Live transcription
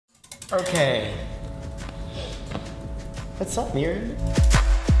Okay. What's up, Miriam?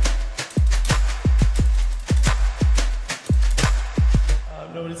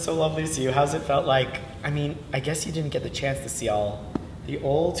 No, it's so lovely to see you. How's it felt like? I mean, I guess you didn't get the chance to see all the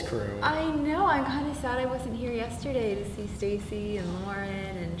old crew. I know. I'm kind of sad I wasn't here yesterday to see Stacy and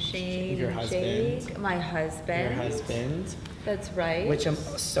Lauren and Shane Your and husband. Jake. My husband. Your husband. That's right. Which I'm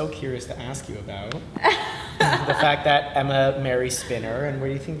so curious to ask you about. The fact that Emma marries Spinner, and where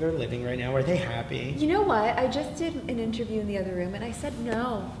do you think they're living right now? Are they happy? You know what? I just did an interview in the other room, and I said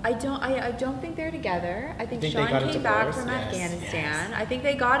no. I don't think they're together. I think Sean came back from Afghanistan. Yes. I think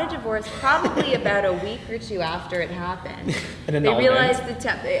they got a divorce probably about a week or two after it happened. An annulment. They realized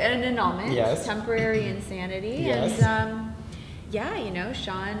an annulment, yes. Temporary insanity, yes. And yeah, you know,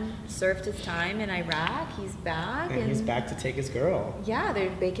 Sean served his time in Iraq. He's back, and he's back to take his girl. Yeah, they're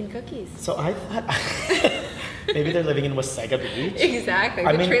baking cookies. So I thought maybe they're living in Wasaga Beach. Exactly,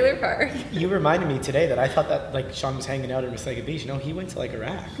 the trailer park. You reminded me today that I thought that like Sean was hanging out in Wasaga Beach. No, he went to like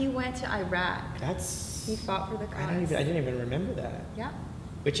Iraq. He went to Iraq. He fought for the cause. I didn't even remember that. Yeah.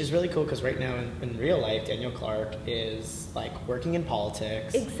 Which is really cool because right now in real life, Daniel Clark is like working in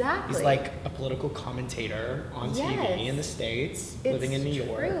politics. Exactly. He's like a political commentator on TV in the States, living in New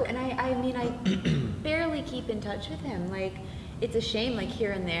York. It's true, and I mean, I barely keep in touch with him. Like, it's a shame, like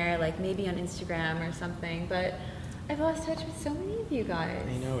here and there, like maybe on Instagram or something, but I've lost touch with so many of you guys.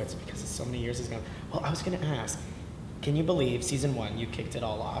 I know, it's because so many years has gone. Well, I was gonna ask, can you believe season 1 you kicked it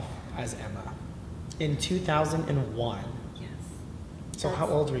all off as Emma in 2001? So how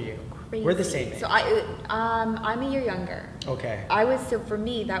old were you? Crazy. We're the same age. So I'm a year younger. Okay. So for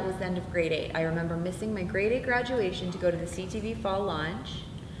me, that was the end of grade 8. I remember missing my grade 8 graduation to go to the CTV fall launch.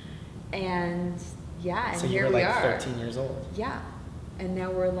 And yeah, and so here you were we like are. 13 years old. Yeah. And now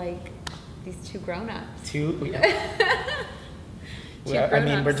we're like these two grown-ups. I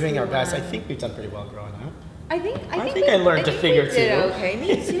mean, we're doing our best. I think we've done pretty well growing up. I think I learned to figure too. Okay,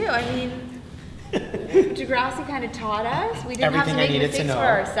 me too. I mean, Degrassi kind of taught us. We didn't Everything have to make mistakes for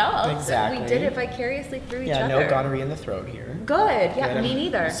ourselves. Exactly. We did it vicariously through each other. Yeah, no gonorrhea in the throat here. Good. Yeah, me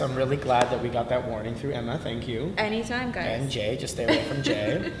neither. So I'm really glad that we got that warning through Emma. Thank you. Anytime, guys. And Jay, just stay away from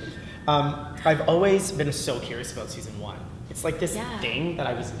Jay. I've always been so curious about season 1. It's like this thing that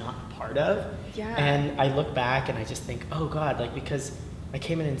I was not part of. Yeah. And I look back and I just think, oh God, like because I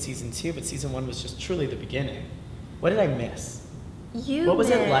came in season 2, but season 1 was just truly the beginning. What did I miss? What was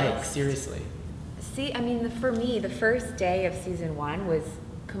it like, seriously? See, I mean, for me, the first day of season 1 was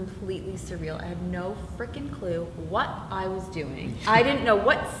completely surreal. I had no freaking clue what I was doing. I didn't know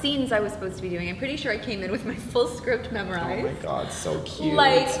what scenes I was supposed to be doing. I'm pretty sure I came in with my full script memorized. Oh my God, so cute.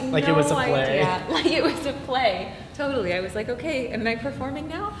 Like it was a play. Like it was a play. Totally. I was like, okay, am I performing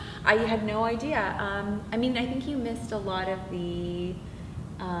now? I had no idea. I mean, I think you missed a lot of the...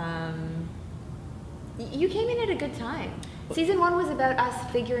 you came in at a good time. Season 1 was about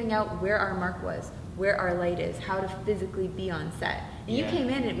us figuring out where our mark was, where our light is, how to physically be on set. And you came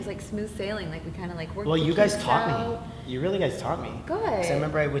in and it was like smooth sailing, like we kind of like worked. Well, you guys taught me. You really guys taught me. Good. Because I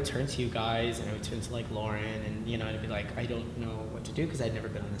remember I would turn to you guys and I would turn to like Lauren and you know, I'd be like, I don't know what to do because I'd never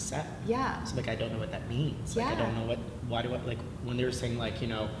been on the set. Yeah. So like, I don't know what that means. Like, I don't know why do I, like when they were saying like, you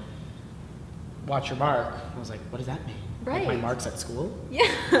know, watch your mark, I was like, what does that mean? Right. Like my marks at school? Yeah.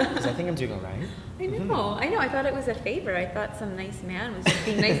 Because I think I'm doing all right. I know. I know. I thought it was a favor. I thought some nice man was just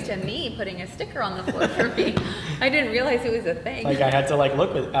being nice to me, putting a sticker on the floor for me. I didn't realize it was a thing. Like I had to like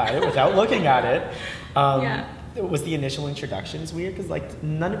look at it without looking at it. Was the initial introductions weird? Because like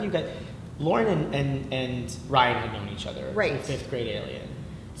none of you guys, Lauren and Ryan had known each other. Right. From 5th grade Alien.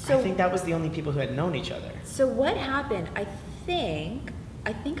 So I think that was the only people who had known each other. So what happened? I think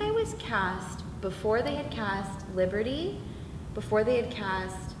I was cast before they had cast Liberty, before they had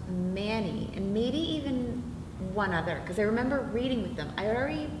cast Manny, and maybe even one other, because I remember reading with them.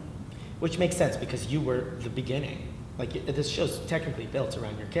 Which makes sense because you were the beginning. Like this show's technically built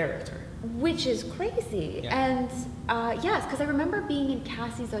around your character. Which is crazy. Yeah. And yes, because I remember being in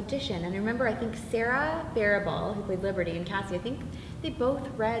Cassie's audition, and I remember I think Sarah Barabal, who played Liberty, and Cassie, I think they both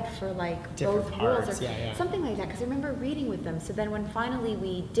read for like different both parts, roles or yeah. something like that, because I remember reading with them. So then when finally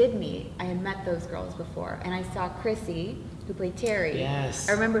we did meet, I had met those girls before, and I saw Chrissy, who played Terry. Yes.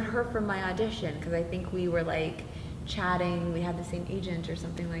 I remembered her from my audition, because I think we were like chatting, we had the same agent or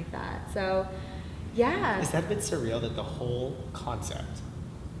something like that. So yeah. Is that a bit surreal that the whole concept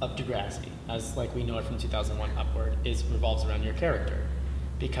of Degrassi, as like we know it from 2001 upward, revolves around your character?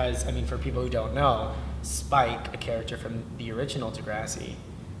 Because, I mean, for people who don't know, Spike, a character from the original Degrassi,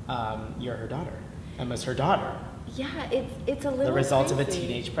 you're her daughter. Emma's her daughter. Yeah, it's a little The result of a crazy.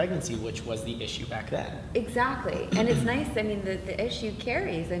 teenage pregnancy, which was the issue back then. Exactly. And it's nice, I mean, the issue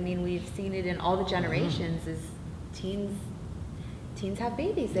carries. I mean, we've seen it in all the generations is teens have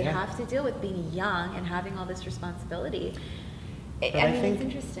babies. They have to deal with being young and having all this responsibility. But I mean, think it's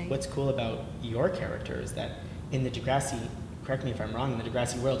interesting. what's cool about your character is that in the Degrassi, correct me if I'm wrong, in the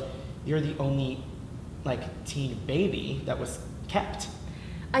Degrassi world, you're the only like teen baby that was kept.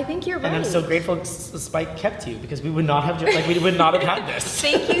 I think you're right. And I'm so grateful Spike kept you, because we would not have we would not have had this.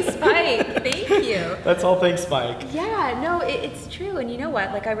 Thank you, Spike. Thank you. That's all thanks, Spike. Yeah, no, it's true. And you know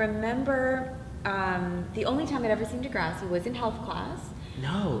what? Like, I remember the only time I'd ever seen Degrassi was in health class.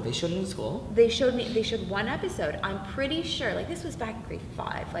 No, they showed it in school. They showed one episode. I'm pretty sure, like, this was back in grade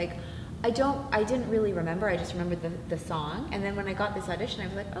 5. Like, I didn't really remember. I just remembered the song. And then when I got this audition, I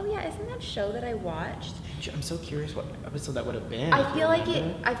was like, oh yeah, isn't that show that I watched? I'm so curious what episode that would have been. I feel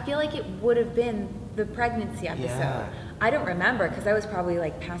like it would have been the pregnancy episode. Yeah. I don't remember because I was probably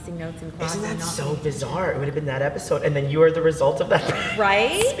like passing notes in class. Isn't that and not so paying bizarre? It would have been that episode, and then you are the result of that.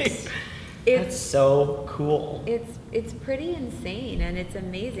 Right? That's so cool. It's pretty insane and it's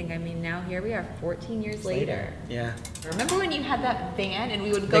amazing. I mean, now here we are 14 years later. Yeah. Remember when you had that van and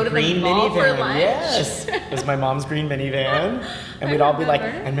we would go to the green mall for minivan, lunch? yes. It was my mom's green minivan. And I we'd all be like,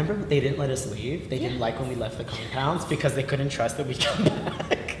 remember. I remember they didn't let us leave. They didn't like when we left the compounds because they couldn't trust that we'd come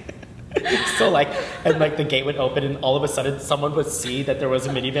back. So like, and like the gate would open and all of a sudden someone would see that there was a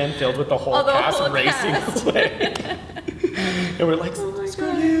minivan filled with the whole cast racing away. And we're like,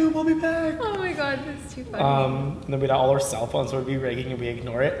 screw you, we'll be back. Oh my god, that's too funny. And then we'd all our cell phones would be ringing and we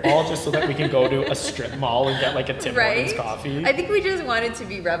ignore it, all just so that we can go to a strip mall and get like a Tim Hortons coffee. I think we just wanted to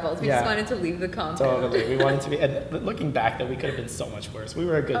be rebels. We just wanted to leave the compound. Totally. We wanted to be, and looking back, that we could have been so much worse. We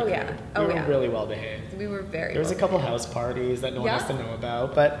were a good group. We were really well behaved. We were very. There was a couple house parties that no one has to know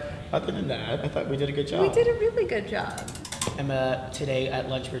about, but other than that, I thought we did a good job. We did a really good job. Emma, today at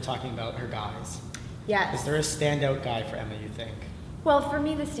lunch we were talking about her guys. Yes. Is there a standout guy for Emma, you think? Well, for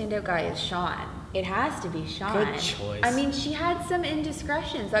me, the standout guy is Sean. It has to be Sean. Good choice. I mean, she had some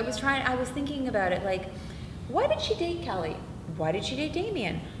indiscretions. I was thinking about it, like, why did she date Kelly? Why did she date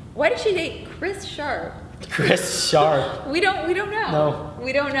Damien? Why did she date Chris Sharp? Chris Sharp. We don't know. No.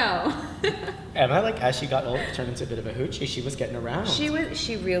 We don't know. Emma, like, as she got older, turned into a bit of a hoochie. She was getting around. She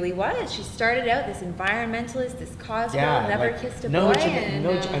really was. She started out this environmentalist, this cause girl, never kissed a boy.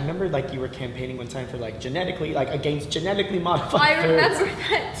 I remember like you were campaigning one time for like against genetically modified I foods. remember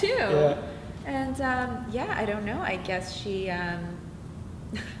that too. Yeah. And I don't know. I guess she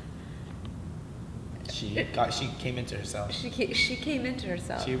she came into herself. She came into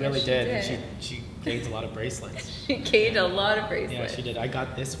herself. She really Yes, did. And she gained a lot of bracelets. She gained a lot of bracelets. Yeah, she did. I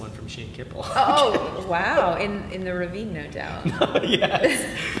got this one from Shane Kipple. Oh, wow. In the ravine, no doubt. Yes.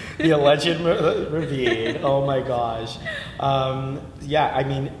 The alleged ravine. Oh my gosh. Yeah, I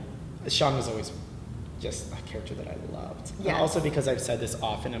mean, Sean was always just a character that I loved. Yes. And also because I've said this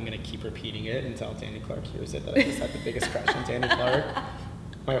often, I'm going to keep repeating it until Danny Clark hears it, that I just had the biggest crush on Danny Clark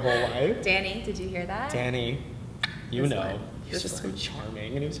my whole life. Danny, did you hear that? Danny, you know. He's just so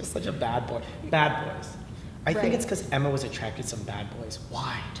charming, and he was just such a bad boy. Bad boys. I think it's because Emma was attracted to some bad boys.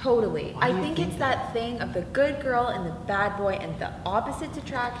 Why? Totally. Why do I you think it's that thing of the good girl and the bad boy and the opposites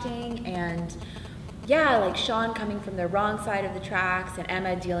attracting, and yeah, like Sean coming from the wrong side of the tracks and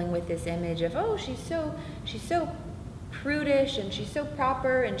Emma dealing with this image of, oh, she's so prudish and she's so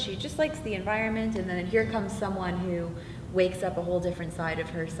proper and she just likes the environment, and then here comes someone who wakes up a whole different side of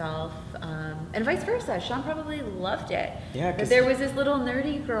herself, and vice versa. Sean probably loved it. Yeah, but there was this little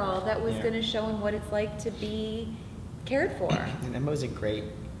nerdy girl that was going to show him what it's like to be cared for. And Emma was a great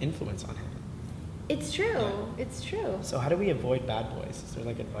influence on him. It's true. Yeah. It's true. So how do we avoid bad boys? Is there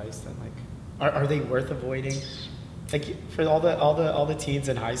like advice that like are they worth avoiding? Like for all the teens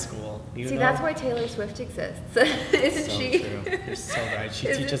in high school. See, that's why Taylor Swift exists, isn't so she? True. You're so right. She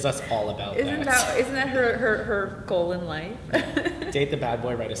teaches us all about Isn't that her goal in life? Date the bad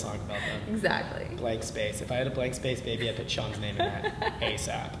boy, write a song about them. Exactly. Blank space. If I had a blank space, baby, I'd put Sean's name in that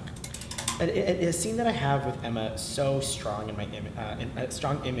ASAP. A scene that I have with Emma so strong in my a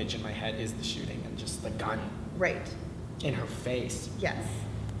strong image in my head is the shooting and just the gun. Right. In her face. Yes.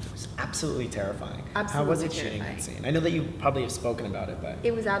 It was absolutely terrifying. Absolutely How was it terrifying. shooting that scene? I know that you probably have spoken about it, but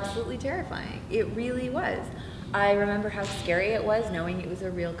It was absolutely terrifying. It really was. I remember how scary it was, knowing it was a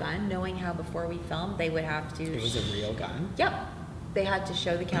real gun, knowing how before we filmed they would have to. it was a real gun. Yep. They had to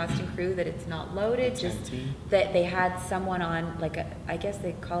show the cast and crew that it's not loaded, It's just empty. that they had someone on, like I guess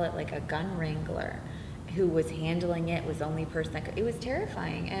they call it like a gun wrangler, who was handling it, was the only person that could. It was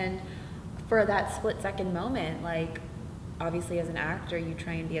terrifying. And for that split second moment, like, obviously as an actor, you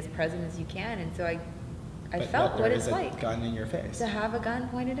try and be as present as you can. And so I But felt yet there what is it's a like gun in your face. to have a gun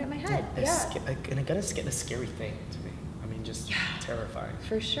pointed at my head. And a gun is a scary thing to me. I mean, just terrifying.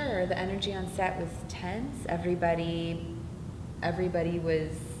 For sure. The energy on set was tense. Everybody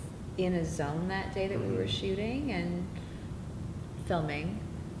was in a zone that day that we were shooting and filming.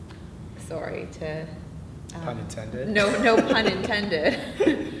 Sorry to... pun intended. No pun intended.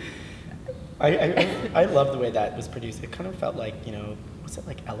 I love the way that was produced. It kind of felt like, was it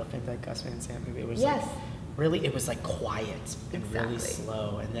like Elephant, that Gus Van Sant movie? It was yes. Like, really, it was like quiet and really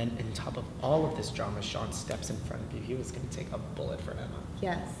slow. And then on top of all of this drama, Sean steps in front of you. He was going to take a bullet for Emma.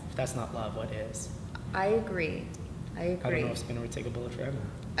 Yes. If that's not love, what is? I agree. I don't know if Spinner would take a bullet for Emma.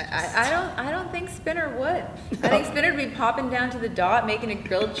 I don't think Spinner would. I think Spinner would be popping down to the dot, making a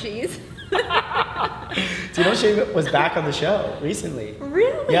grilled cheese. Do you know she was back on the show recently?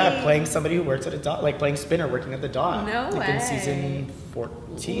 Really? Yeah, playing somebody who works at a dot, like playing Spinner working at the dot. No like way. In season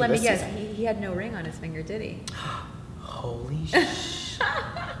 14. Let me guess, he had no ring on his finger, did he? Holy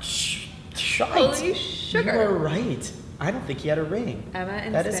Holy sugar. You were right. I don't think he had a ring. Emma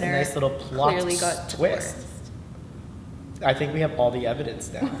and that Spinner is a nice little plot clearly got twist. divorced. I think we have all the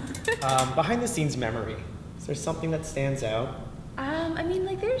evidence now. Behind the scenes memory. Is there something that stands out? I mean,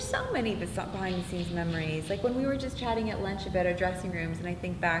 like, there's so many behind the scenes memories. Like when we were just chatting at lunch about our dressing rooms, and I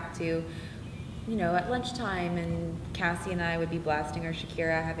think back to, at lunchtime, and Cassie and I would be blasting our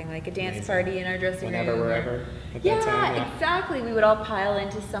Shakira, having like a dance party in our dressing Whenever, room. wherever. At Yeah, that time, yeah, exactly. We would all pile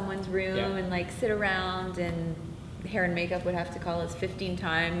into someone's room Yeah. and like sit around, and hair and makeup would have to call us 15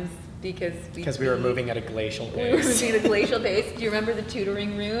 times because we were moving at a glacial pace. We were moving at a glacial pace. Do you remember the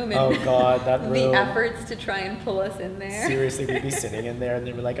tutoring room? And oh God, that room. the efforts to try and pull us in there. Seriously, we'd be sitting in there and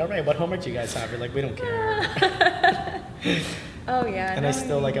they were like, all right, what homework do you guys have? We're like, we don't care. Oh yeah. And I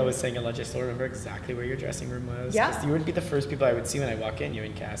still, like I was saying at lunch, I still remember exactly where your dressing room was. Yeah. 'Cause you would be the first people I would see when I walk in, you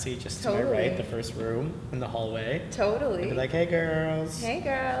and Cassie, just to my right, the first room in the hallway. Totally. I'd be like, hey girls. Hey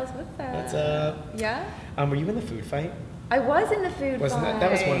girls, what's up? What's up? Yeah. Were you in the food fight? I was in the food Wasn't fight. that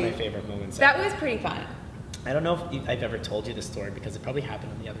was one of my favorite moments. That was pretty fun. I don't know if I've ever told you the story because it probably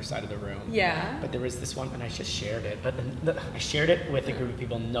happened on the other side of the room. Yeah. But there was this one, and I just shared it. But I shared it with a group of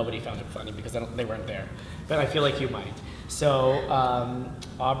people. Nobody found it funny because they weren't there. But I feel like you might. So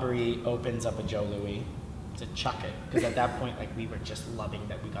Aubrey opens up a Joe Louis to chuck it because at that point, like, we were just loving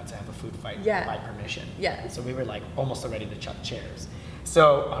that we got to have a food fight by permission. Yeah. So we were like almost ready to chuck chairs.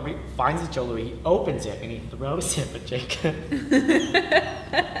 So Aubrey finds his Joe Louis, he opens it, and he throws it, but Jake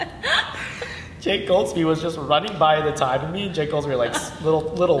Goldsby was just running by at the time, and me and Jake Goldsby were like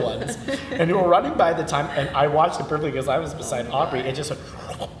little ones, and we were running by at the time, and I watched it perfectly because I was beside Aubrey. It just went,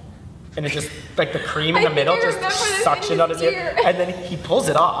 and it just, like, the cream in the middle just suctioned on his ear, and then he pulls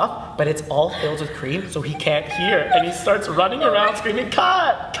it off, but it's all filled with cream, so he can't hear, and he starts running around screaming,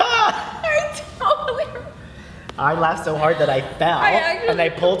 cut, cut! I totally. I laughed so hard that I fell, and I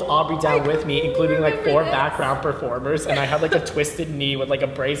pulled Aubrey down with me, including like 4 background performers, and I had like a twisted knee with like a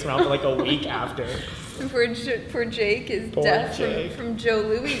brace around for like a week after. Poor Jake is deaf from Joe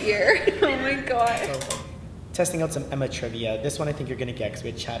Louis ear. Oh my God. So, testing out some Emma trivia. This one I think you're gonna get because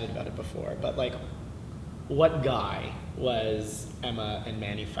we had chatted about it before, but like, what guy was Emma and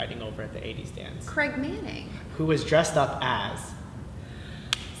Manny fighting over at the 80s dance? Craig Manning. Who was dressed up as?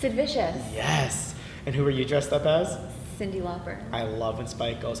 Sid Vicious. Yes. And who were you dressed up as? Cyndi Lauper. I love when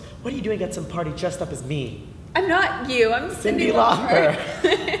Spike goes, what are you doing at some party dressed up as me? I'm not you, I'm Cyndi Lauper.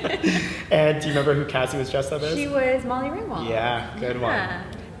 And do you remember who Cassie was dressed up as? She was Molly Ringwald. Yeah, good one.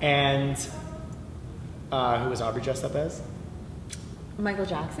 And who was Aubrey dressed up as? Michael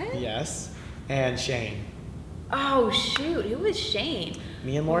Jackson? Yes. And Shane. Oh shoot, who was Shane?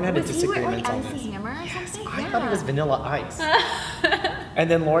 Me and Lauren had a disagreement on this. Hammer or something? I thought he was Vanilla Ice. And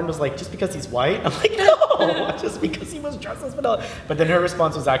then Lauren was like, just because he's white? I'm like, no, just because he was dressed as Vanilla. But then her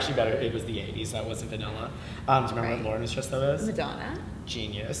response was actually better. It was the 80s, that wasn't Vanilla. Do you remember what Lauren was dressed up as? Madonna.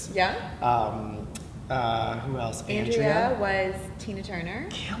 Genius. Yeah. Who else? Andrea was Tina Turner.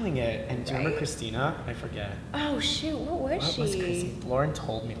 Killing it. And do you remember Christina? I forget. Oh shoot, what was she? Was Christina? Lauren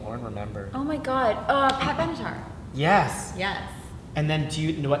told me. Lauren remembered. Oh my God. Pat Benatar. Yes. Yes. And then do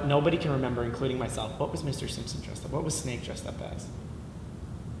you know what nobody can remember, including myself? What was Mr. Simpson dressed up? What was Snake dressed up as?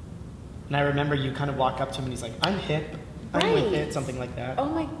 And I remember you kind of walk up to him and he's like, I'm hip. I'm with it. Something like that. Oh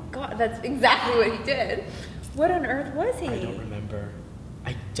my God, that's exactly what he did. What on earth was he? I don't remember.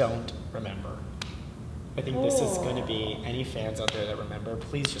 I think this is going to be, any fans out there that remember,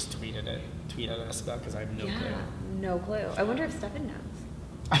 please just tweet at us about, because I have no clue. No clue. I wonder if Stefan knows.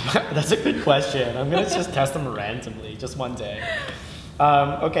 That's a good question. I'm going to just test them randomly, just one day.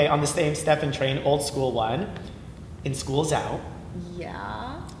 Okay, on the same Stefan train, old school one. In School's Out.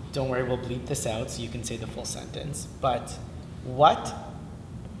 Yeah. don't worry, we'll bleep this out so you can say the full sentence. But what,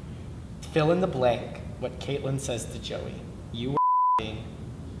 fill in the blank, what Caitlin says to Joey. You were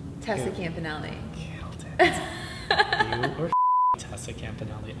Tessa Campanelli. Killed it. You were Tessa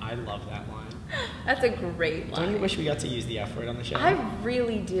Campanelli. I love that line. That's a great line. Don't you wish we got to use the F word on the show? I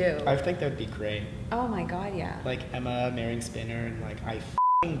really do. I think that would be great. Oh my god, yeah. Like Emma marrying Spinner and like, I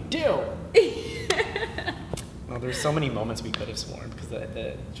f***ing do! Well, there's so many moments we could have sworn because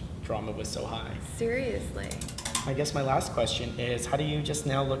the drama was so high. Seriously. I guess my last question is, how do you, just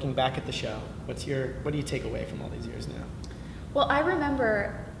now looking back at the show, what do you take away from all these years now? Well, I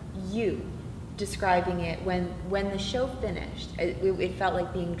remember you describing it when the show finished. It felt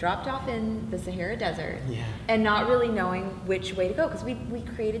like being dropped off in the Sahara Desert, Yeah. and not really knowing which way to go, because we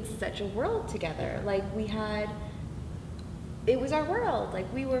created such a world together. Like it was our world.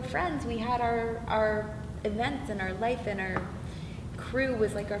 Like we were friends. We had our events and our life, and our crew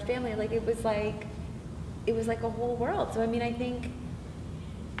was like our family. Like it was like a whole world. So I mean, I think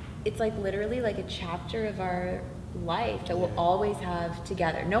it's like literally like a chapter of our life that we'll always have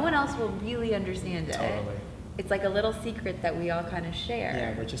together. No one else will really understand it. Totally. It's like a little secret that we all kind of share.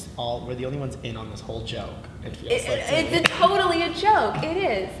 Yeah, we're the only ones in on this whole joke. It feels like it's totally a joke. It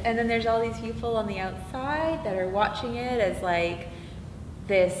is. And then there's all these people on the outside that are watching it as like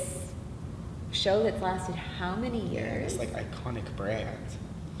this show that's lasted how many years? It's like iconic brand.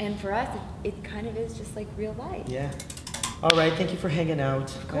 And for us, it kind of is just like real life. Yeah. All right, thank you for hanging out.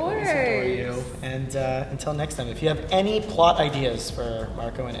 Of I always course. adore you. And until next time, if you have any plot ideas for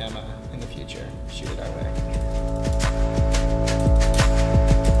Marco and Emma in the future, shoot it our way.